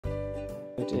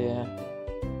Oh dear.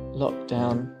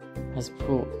 Lockdown has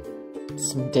brought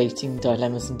some dating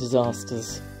dilemmas and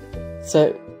disasters.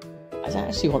 So, I don't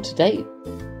actually want to date.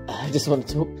 I just want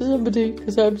to talk to somebody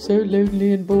because I'm so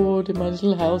lonely and bored in my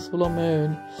little house all on my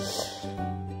own.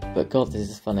 But God, this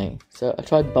is funny. So, I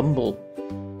tried Bumble.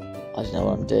 I don't know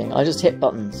what I'm doing. I just hit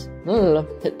buttons.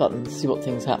 Hit buttons, see what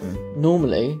things happen.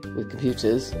 Normally, with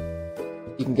computers,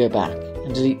 you can go back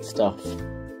and delete stuff.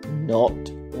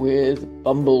 Not with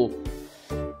Bumble.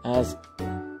 As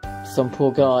some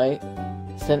poor guy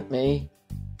sent me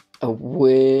a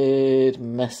weird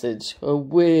message.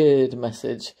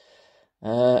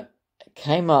 It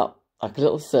came up like a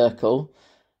little circle,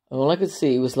 and all I could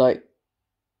see was like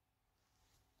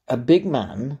a big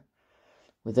man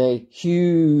with a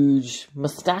huge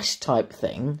moustache type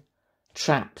thing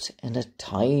trapped in a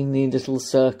tiny little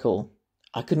circle.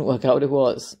 I couldn't work out what it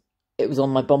was. It was on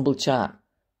my Bumble chat.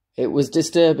 It was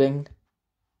disturbing.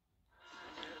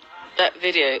 That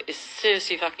video is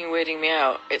seriously fucking weirding me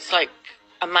out. It's like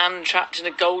a man trapped in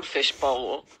a goldfish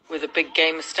bowl with a big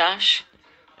gay moustache.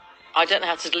 I don't know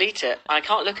how to delete it. I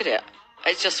can't look at it.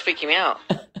 It's just freaking me out.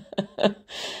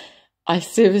 I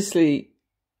seriously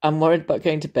am worried about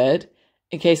going to bed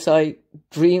in case I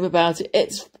dream about it.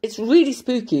 It's really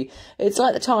spooky. It's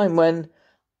like the time when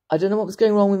I don't know what was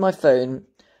going wrong with my phone.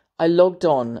 I logged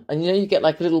on and you get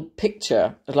like a little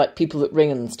picture of like people that ring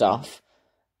and stuff.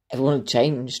 Everyone had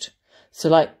changed. So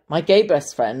like my gay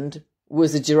best friend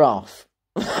was a giraffe.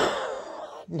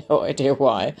 No idea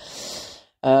why.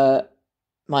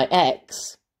 My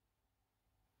ex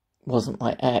wasn't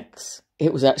my ex.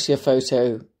 It was actually a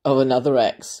photo of another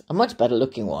ex. A much better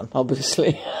looking one,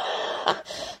 obviously.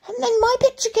 And then my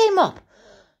picture came up.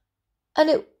 And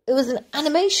it was an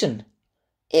animation.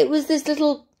 It was this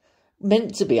little,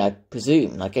 meant to be, I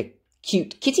presume, like a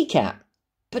cute kitty cat.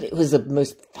 But it was the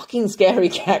most fucking scary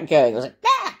cat going. It was like,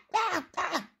 bah, bah,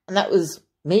 bah. And that was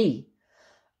me.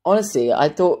 Honestly, I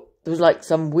thought there was like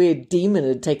some weird demon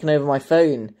had taken over my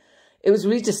phone. It was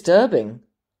really disturbing.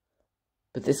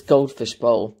 But this goldfish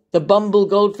bowl, the Bumble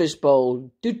goldfish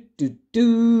bowl, is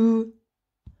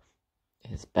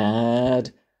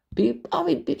bad.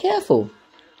 Be careful.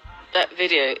 That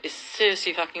video is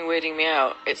seriously fucking weirding me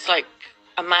out. It's like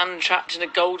a man trapped in a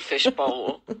goldfish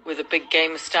bowl with a big gay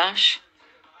moustache.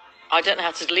 I don't know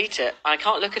how to delete it. I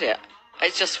can't look at it.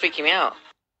 It's just freaking me out.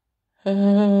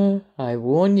 I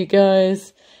warn you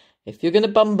guys, if you're going to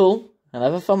bumble and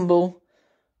have a fumble,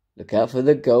 look out for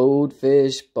the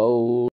goldfish bowl.